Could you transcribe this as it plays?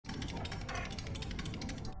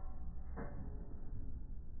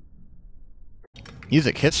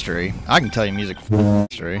Music history? I can tell you music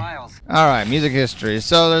history. Alright, music history.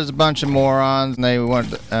 So there's a bunch of morons and they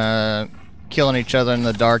weren't killing each other in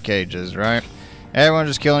the Dark Ages, right? Everyone's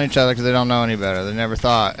just killing each other because they don't know any better. They never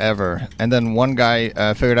thought, ever. And then one guy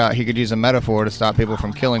figured out he could use a metaphor to stop people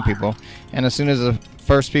from killing people. And as soon as the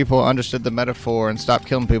first people understood the metaphor and stopped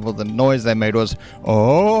killing people, the noise they made was,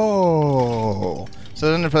 oh. So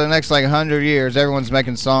then for the next like 100 years, everyone's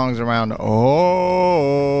making songs around, oh.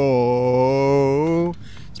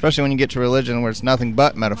 Especially when you get to religion where it's nothing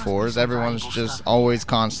but metaphors. Everyone's just always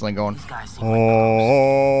constantly going,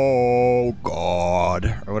 oh,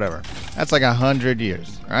 God, or whatever. That's like 100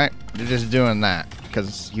 years, right? They're just doing that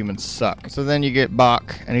because humans suck. So then you get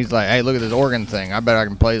Bach, and he's like, hey, look at this organ thing. I bet I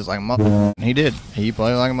can play this like a motherfucker. And he did. He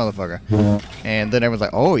played like a motherfucker. And then everyone's like,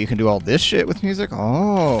 oh, you can do all this shit with music?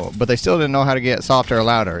 Oh. But they still didn't know how to get softer or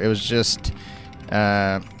louder. It was just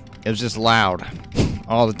loud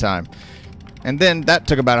all the time. And then that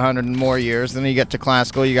took about 100 more years. Then you get to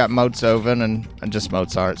classical, you got Mozart and just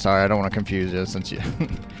Mozart. Sorry, I don't want to confuse you since you...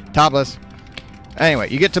 Topless. Anyway,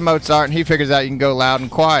 you get to Mozart and he figures out you can go loud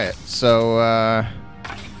and quiet. So,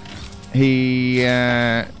 you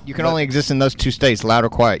can only exist in those two states, loud or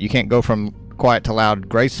quiet. You can't go from quiet to loud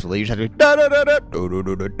gracefully. You just have to do...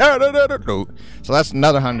 So that's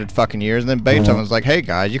another 100 fucking years. And then Beethoven's like, hey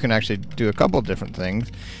guys, you can actually do a couple different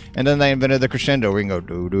things. And then they invented the crescendo where you can go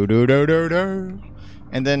do do do do do do.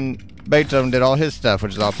 And then Beethoven did all his stuff,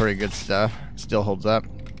 which is all pretty good stuff. Still holds up.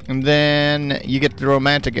 And then you get the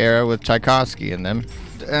Romantic era with Tchaikovsky in them.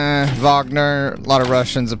 Wagner, a lot of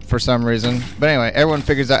Russians for some reason. But anyway, everyone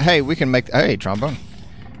figures out, hey, we can make... Hey, trombone.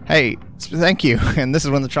 Hey, thank you. And this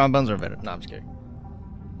is when the trombones are invented. No, I'm just kidding.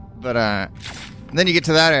 But then you get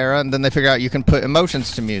to that era, and then they figure out you can put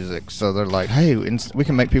emotions to music. So they're like, hey, we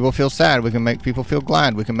can make people feel sad. We can make people feel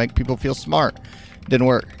glad. We can make people feel smart. Didn't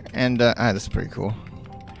work. And this is pretty cool.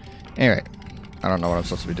 Anyway, I don't know what I'm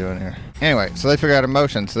supposed to be doing here. Anyway, so they figure out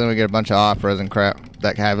emotions. So then we get a bunch of operas and crap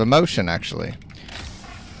that have emotion, actually.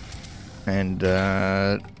 And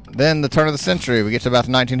then the turn of the century, we get to about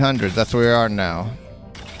the 1900s. That's where we are now.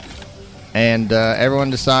 And everyone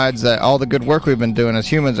decides that all the good work we've been doing as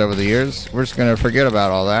humans over the years, we're just going to forget about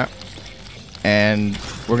all that. And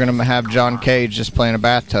we're going to have John Cage just play in a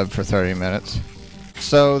bathtub for 30 minutes.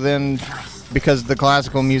 So then, because the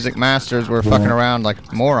classical music masters were fucking around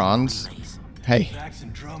like morons... Hey.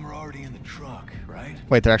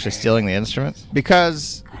 Wait, they're actually stealing the instruments?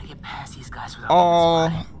 Because all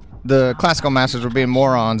the classical masters were being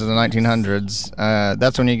morons in the 1900s.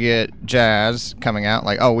 That's when you get jazz coming out.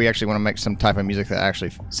 Like, oh, we actually want to make some type of music that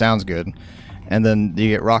actually sounds good. And then you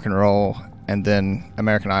get rock and roll, and then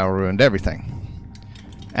American Idol ruined everything.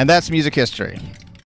 And that's music history.